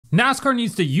NASCAR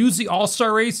needs to use the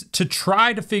All-Star race to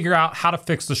try to figure out how to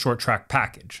fix the short track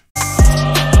package.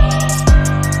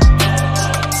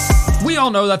 We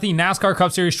all know that the NASCAR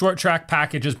Cup Series short track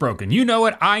package is broken. You know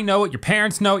it, I know it, your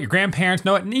parents know it, your grandparents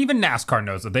know it, and even NASCAR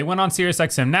knows it. They went on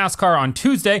SiriusXM NASCAR on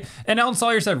Tuesday, and Elton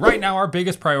Sawyer said, right now our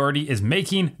biggest priority is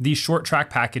making the short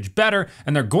track package better,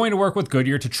 and they're going to work with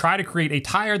Goodyear to try to create a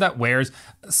tire that wears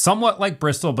somewhat like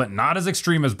Bristol, but not as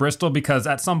extreme as Bristol, because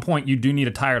at some point you do need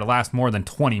a tire to last more than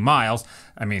 20 miles.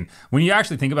 I mean, when you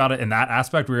actually think about it in that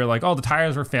aspect, where you're like, oh, the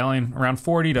tires were failing around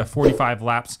 40 to 45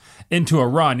 laps into a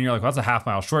run, and you're like, well, that's a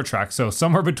half-mile short track. So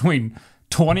somewhere between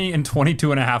 20 and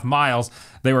 22 and a half miles,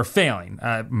 they were failing.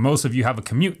 Most of you have a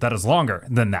commute that is longer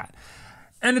than that.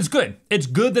 And it's good. It's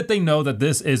good that they know that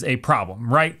this is a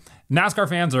problem, right? NASCAR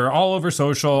fans are all over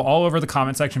social, all over the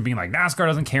comment section being like, NASCAR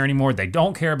doesn't care anymore. They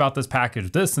don't care about this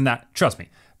package, this and that. Trust me.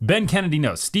 Ben Kennedy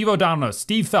knows, Steve O'Donnell knows,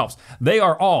 Steve Phelps. They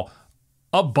are all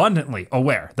abundantly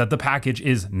aware that the package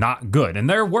is not good, and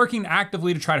they're working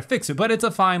actively to try to fix it, but it's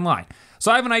a fine line.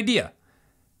 So I have an idea.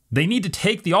 They need to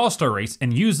take the All-Star race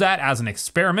and use that as an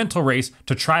experimental race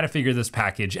to try to figure this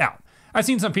package out. I've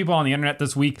seen some people on the internet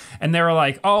this week, and they were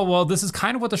like, oh, well, this is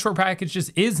kind of what the short package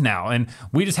just is now, and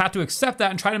we just have to accept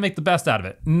that and try to make the best out of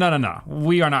it. No.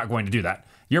 We are not going to do that.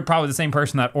 You're probably the same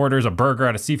person that orders a burger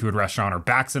at a seafood restaurant or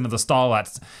backs into the stall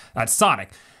at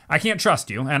Sonic. I can't trust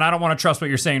you, and I don't want to trust what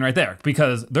you're saying right there,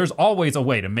 because there's always a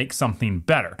way to make something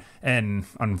better. And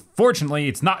unfortunately,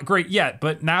 it's not great yet,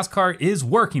 but NASCAR is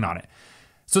working on it.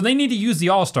 So they need to use the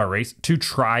All-Star race to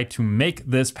try to make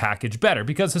this package better,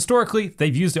 because historically,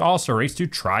 they've used the All-Star race to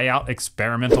try out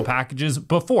experimental packages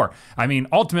before. I mean,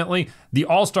 ultimately, the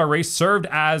All-Star race served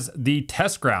as the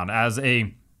test ground, as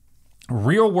a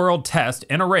real world test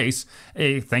in a race,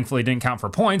 thankfully didn't count for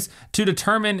points, to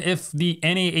determine if the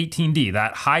NA18D,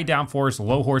 that high downforce,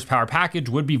 low horsepower package,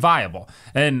 would be viable.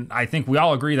 And I think we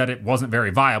all agree that it wasn't very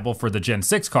viable for the Gen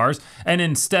 6 cars. And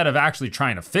instead of actually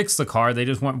trying to fix the car, they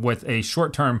just went with a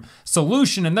short-term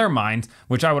solution in their minds,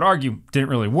 which I would argue didn't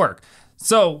really work.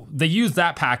 So they used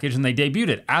that package and they debuted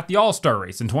it at the All-Star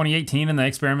race in 2018, and they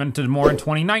experimented more in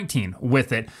 2019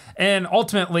 with it. And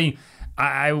ultimately,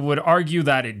 I would argue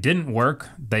that it didn't work.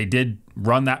 They did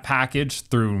run that package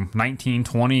through 19,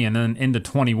 20, and then into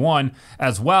 21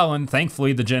 as well. And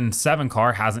thankfully, the Gen 7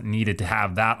 car hasn't needed to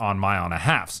have that on mile and a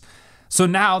halves. So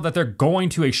now that they're going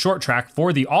to a short track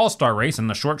for the All-Star race, and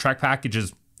the short track package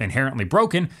is inherently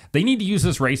broken, they need to use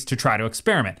this race to try to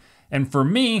experiment. And for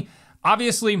me,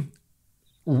 obviously,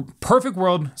 perfect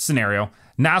world scenario,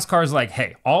 NASCAR is like,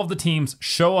 hey, all of the teams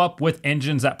show up with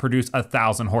engines that produce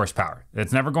 1,000 horsepower.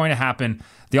 It's never going to happen.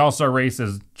 The All-Star race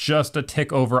is just a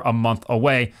tick over a month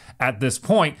away at this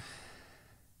point.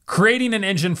 Creating an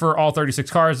engine for all 36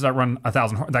 cars that run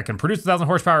 1,000, that can produce 1,000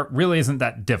 horsepower really isn't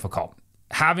that difficult.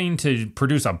 Having to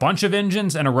produce a bunch of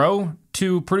engines in a row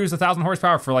to produce 1,000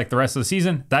 horsepower for like the rest of the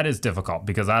season, that is difficult,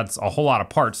 because that's a whole lot of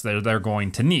parts that they're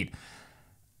going to need.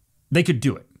 They could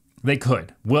do it. They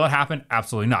could. Will it happen?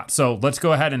 Absolutely not. So let's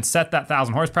go ahead and set that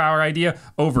 1,000 horsepower idea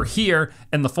over here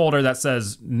in the folder that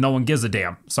says no one gives a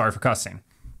damn. Sorry for cussing.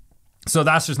 So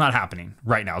that's just not happening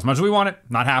right now. As much as we want it,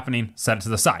 not happening. Set it to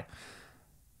the side.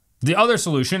 The other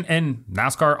solution, and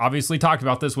NASCAR obviously talked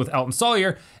about this with Elton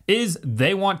Sawyer, is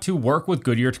they want to work with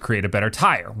Goodyear to create a better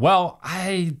tire. Well,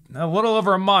 a little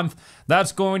over a month,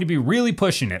 that's going to be really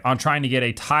pushing it on trying to get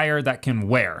a tire that can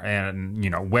wear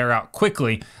and, wear out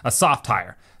quickly, a soft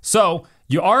tire. So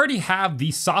you already have the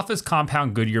softest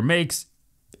compound Goodyear makes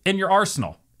in your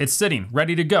arsenal. It's sitting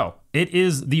ready to go. It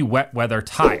is the wet weather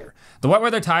tire. The wet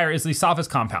weather tire is the softest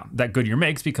compound that Goodyear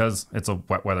makes because it's a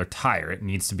wet weather tire. It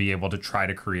needs to be able to try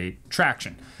to create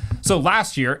traction. So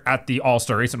last year at the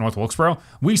All-Star race at North Wilkesboro,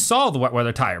 we saw the wet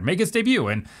weather tire make its debut,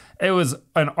 and it was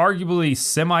an arguably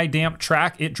semi-damp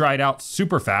track. It dried out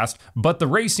super fast, but the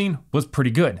racing was pretty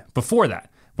good before that.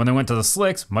 When they went to the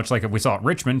slicks, much like we saw at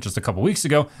Richmond just a couple weeks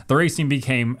ago, the racing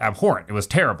became abhorrent. It was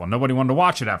terrible. Nobody wanted to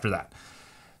watch it after that.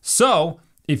 So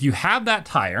if you have that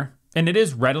tire, and it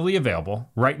is readily available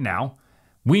right now,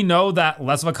 we know that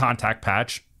less of a contact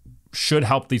patch should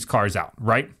help these cars out,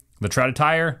 right? The treaded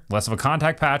tire, less of a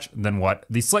contact patch than what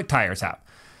the slick tires have.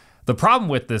 The problem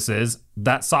with this is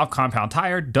that soft compound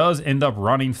tire does end up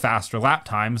running faster lap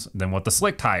times than what the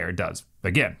slick tire does.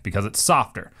 Again, because it's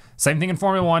softer. Same thing in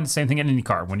Formula One, same thing in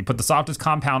IndyCar. When you put the softest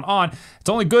compound on, it's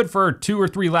only good for 2 or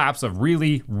 3 laps of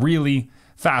really, really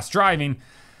fast driving,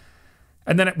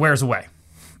 and then it wears away.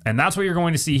 And that's what you're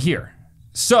going to see here.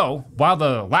 So while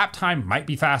the lap time might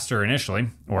be faster initially,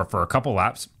 or for a couple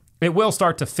laps, it will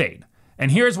start to fade.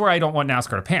 And here's where I don't want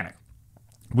NASCAR to panic.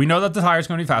 We know that the tire is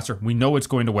going to be faster. We know it's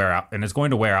going to wear out, and it's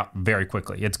going to wear out very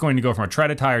quickly. It's going to go from a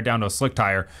treaded tire down to a slick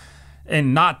tire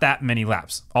in not that many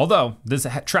laps. Although this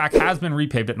track has been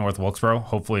repaved at North Wilkesboro,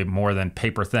 hopefully more than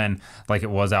paper thin like it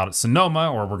was out at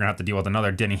Sonoma, or we're going to have to deal with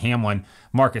another Denny Hamlin,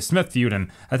 Marcus Smith feud.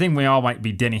 And I think we all might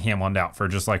be Denny Hamlin out for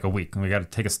just like a week. And we got to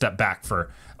take a step back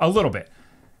for a little bit.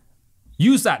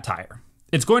 Use that tire.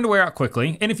 It's going to wear out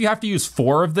quickly. And if you have to use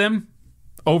 4 of them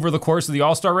over the course of the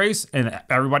All-Star race and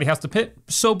everybody has to pit,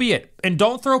 so be it. And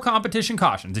don't throw competition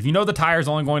cautions. If you know the tire is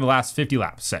only going to last 50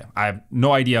 laps, say, I have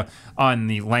no idea on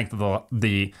the length of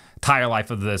the tire life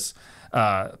of this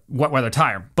wet weather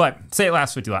tire, but say it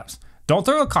lasts 50 laps. Don't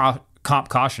throw a comp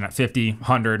caution at 50,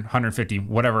 100, 150,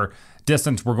 whatever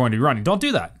distance we're going to be running. Don't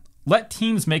do that. Let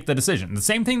teams make the decision. The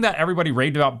same thing that everybody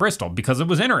raved about Bristol because it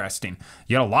was interesting.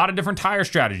 You had a lot of different tire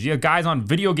strategies. You had guys on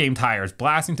video game tires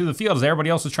blasting through the field as everybody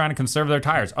else was trying to conserve their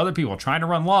tires. Other people trying to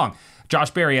run long.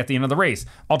 Josh Berry at the end of the race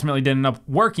ultimately didn't end up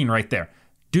working right there.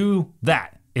 Do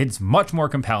that. It's much more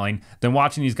compelling than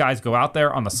watching these guys go out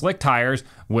there on the slick tires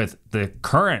with the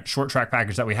current short track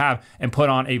package that we have and put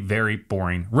on a very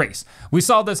boring race. We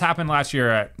saw this happen last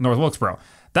year at North Wilkesboro.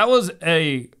 That was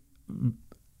a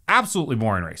absolutely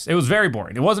boring race. It was very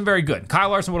boring. It wasn't very good. Kyle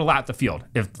Larson would have lapped the field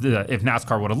if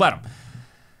NASCAR would have let him.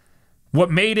 What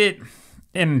made it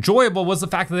enjoyable was the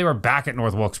fact that they were back at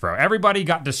North Wilkesboro. Everybody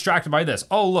got distracted by this.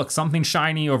 Oh, look, something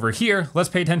shiny over here. Let's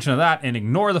pay attention to that and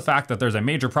ignore the fact that there's a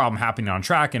major problem happening on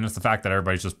track, and it's the fact that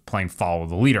everybody's just playing follow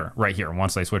the leader right here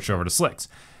once they switched over to slicks.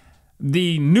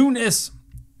 The newness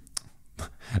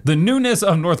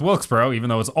of North Wilkesboro, even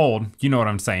though it's old, you know what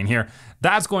I'm saying here,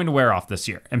 that's going to wear off this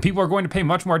year. And people are going to pay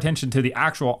much more attention to the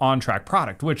actual on-track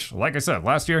product, which, like I said,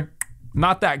 last year,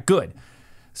 not that good.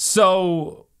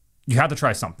 So you have to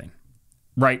try something,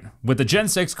 right? With the Gen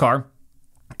 6 car,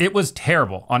 it was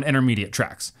terrible on intermediate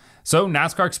tracks. So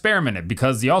NASCAR experimented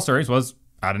because the All-Star race was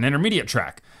at an intermediate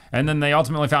track. And then they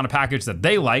ultimately found a package that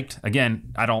they liked.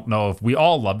 Again, I don't know if we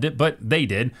all loved it, but they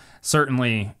did.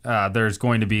 Certainly, there's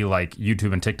going to be like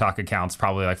YouTube and TikTok accounts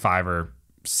probably like 5 or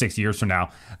 6 years from now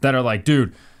that are like,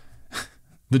 dude,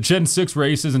 the Gen 6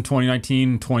 races in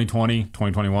 2019, 2020,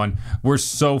 2021 were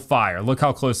so fire. Look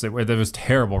how close they were. There was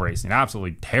terrible racing,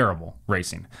 absolutely terrible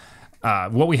racing.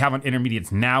 What we have on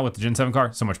intermediates now with the Gen 7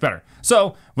 car, so much better.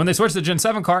 So when they switched to the Gen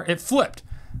 7 car, it flipped.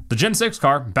 The Gen 6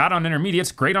 car, bad on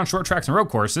intermediates, great on short tracks and road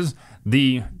courses.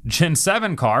 The Gen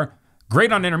 7 car,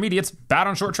 great on intermediates, bad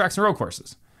on short tracks and road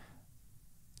courses.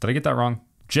 Did I get that wrong?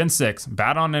 Gen 6,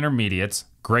 bad on intermediates,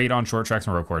 great on short tracks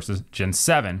and road courses. Gen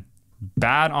 7,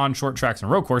 bad on short tracks and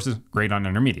road courses, great on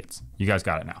intermediates. You guys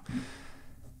got it now.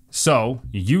 So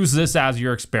use this as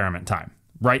your experiment time,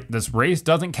 right? This race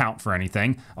doesn't count for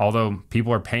anything, although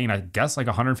people are paying, I guess, like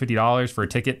 $150 for a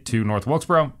ticket to North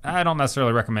Wilkesboro. I don't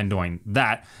necessarily recommend doing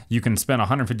that. You can spend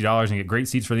 $150 and get great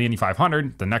seats for the Indy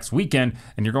 500 the next weekend,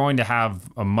 and you're going to have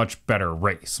a much better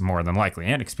race, more than likely,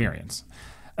 and experience.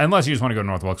 Unless you just want to go to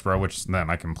North Wilkesboro, which then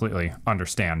I completely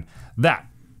understand that.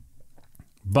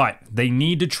 But they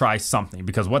need to try something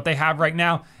because what they have right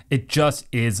now, it just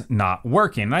is not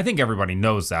working. And I think everybody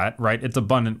knows that, right? It's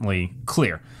abundantly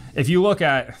clear. If you look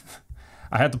at,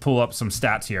 I had to pull up some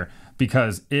stats here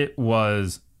because it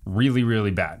was really,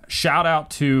 really bad. Shout out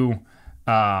to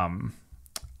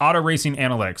Auto Racing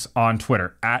Analytics on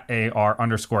Twitter at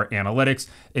AR_analytics.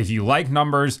 If you like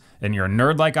numbers and you're a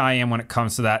nerd like I am when it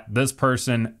comes to that, this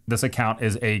account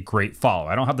is a great follow.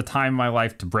 I don't have the time in my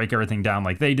life to break everything down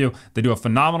like they do. They do a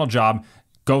phenomenal job.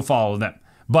 Go follow them.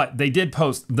 But they did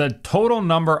post the total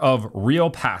number of real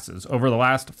passes over the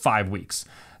last 5 weeks.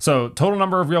 So total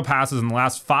number of real passes in the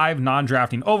last 5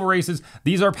 non-drafting oval races.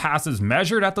 These are passes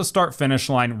measured at the start-finish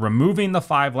line, removing the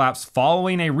 5 laps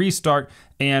following a restart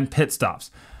and pit stops.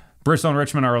 Bristol and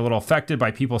Richmond are a little affected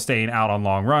by people staying out on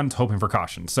long runs, hoping for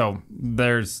caution. So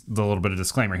there's the little bit of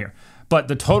disclaimer here. But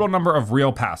the total number of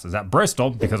real passes at Bristol,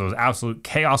 because it was absolute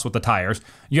chaos with the tires,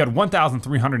 you had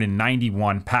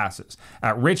 1,391 passes.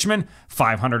 At Richmond,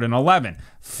 511.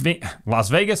 Las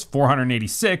Vegas,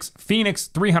 486. Phoenix,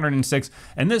 306.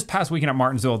 And this past weekend at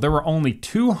Martinsville, there were only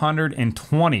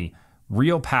 220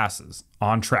 real passes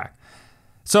on track.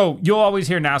 So you'll always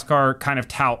hear NASCAR kind of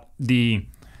tout the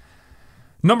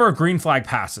number of green flag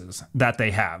passes that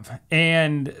they have.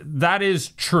 And that is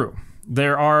true.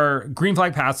 There are green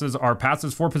flag passes are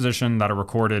passes for position that are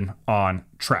recorded on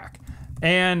track.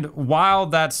 And while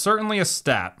that's certainly a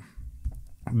stat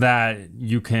that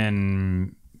you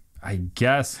can, I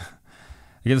guess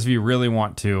if you really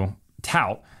want to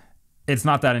tout, it's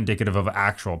not that indicative of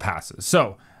actual passes.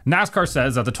 So NASCAR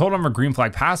says that the total number of green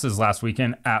flag passes last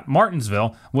weekend at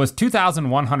Martinsville was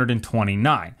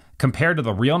 2,129, compared to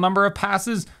the real number of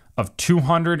passes of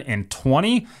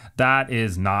 220. That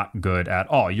is not good at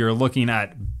all. You're looking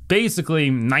at basically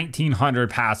 1,900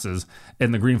 passes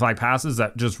in the green flag passes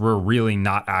that just were really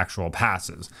not actual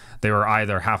passes. They were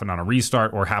either happened on a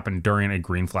restart or happened during a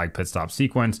green flag pit stop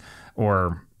sequence,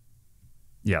 or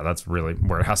yeah, that's really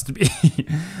where it has to be.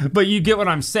 But you get what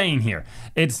I'm saying here.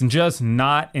 It's just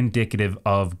not indicative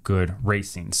of good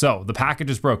racing. So the package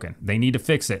is broken. They need to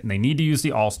fix it, and they need to use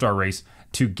the All-Star race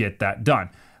to get that done.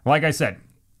 Like I said,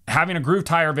 having a groove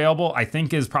tire available, I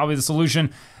think, is probably the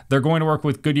solution. They're going to work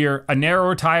with Goodyear. A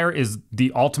narrower tire is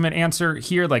the ultimate answer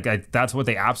here. That's what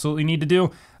they absolutely need to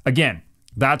do. Again,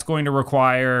 that's going to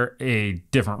require a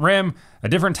different rim, a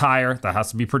different tire that has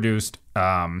to be produced,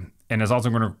 and is also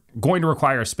going to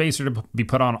require a spacer to be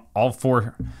put on all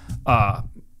four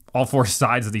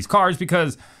sides of these cars,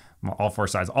 because all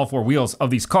four wheels of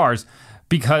these cars,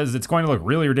 because it's going to look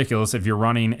really ridiculous if you're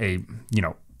running a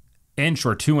 1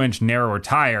 or 2 inch narrower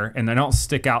tire and they don't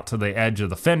stick out to the edge of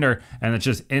the fender and it's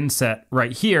just inset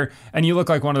right here, and you look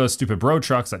like one of those stupid bro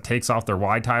trucks that takes off their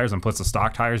wide tires and puts the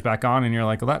stock tires back on, and you're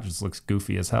like, well, that just looks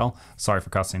goofy as hell. Sorry for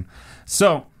cussing.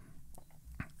 So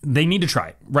they need to try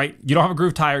it, right? You don't have a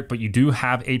groove tire, but you do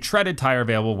have a treaded tire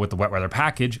available with the wet weather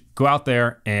package. Go out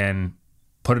there and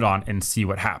put it on and see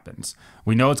what happens.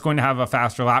 We know it's going to have a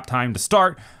faster lap time to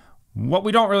start. What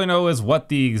we don't really know is what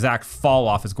the exact fall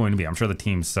off is going to be. I'm sure the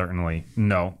teams certainly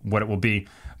know what it will be,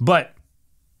 but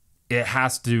you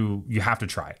have to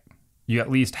try it. You at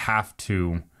least have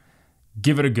to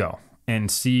give it a go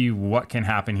and see what can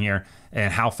happen here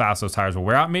and how fast those tires will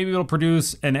wear out. Maybe it'll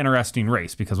produce an interesting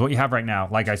race, because what you have right now,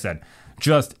 like I said,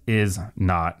 just is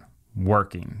not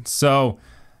working. So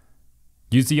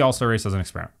use the All-Star race as an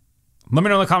experiment. Let me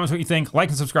know in the comments what you think. Like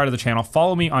and subscribe to the channel.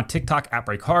 Follow me on TikTok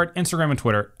 @BreakHard, Instagram and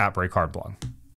Twitter @BreakHardBlog.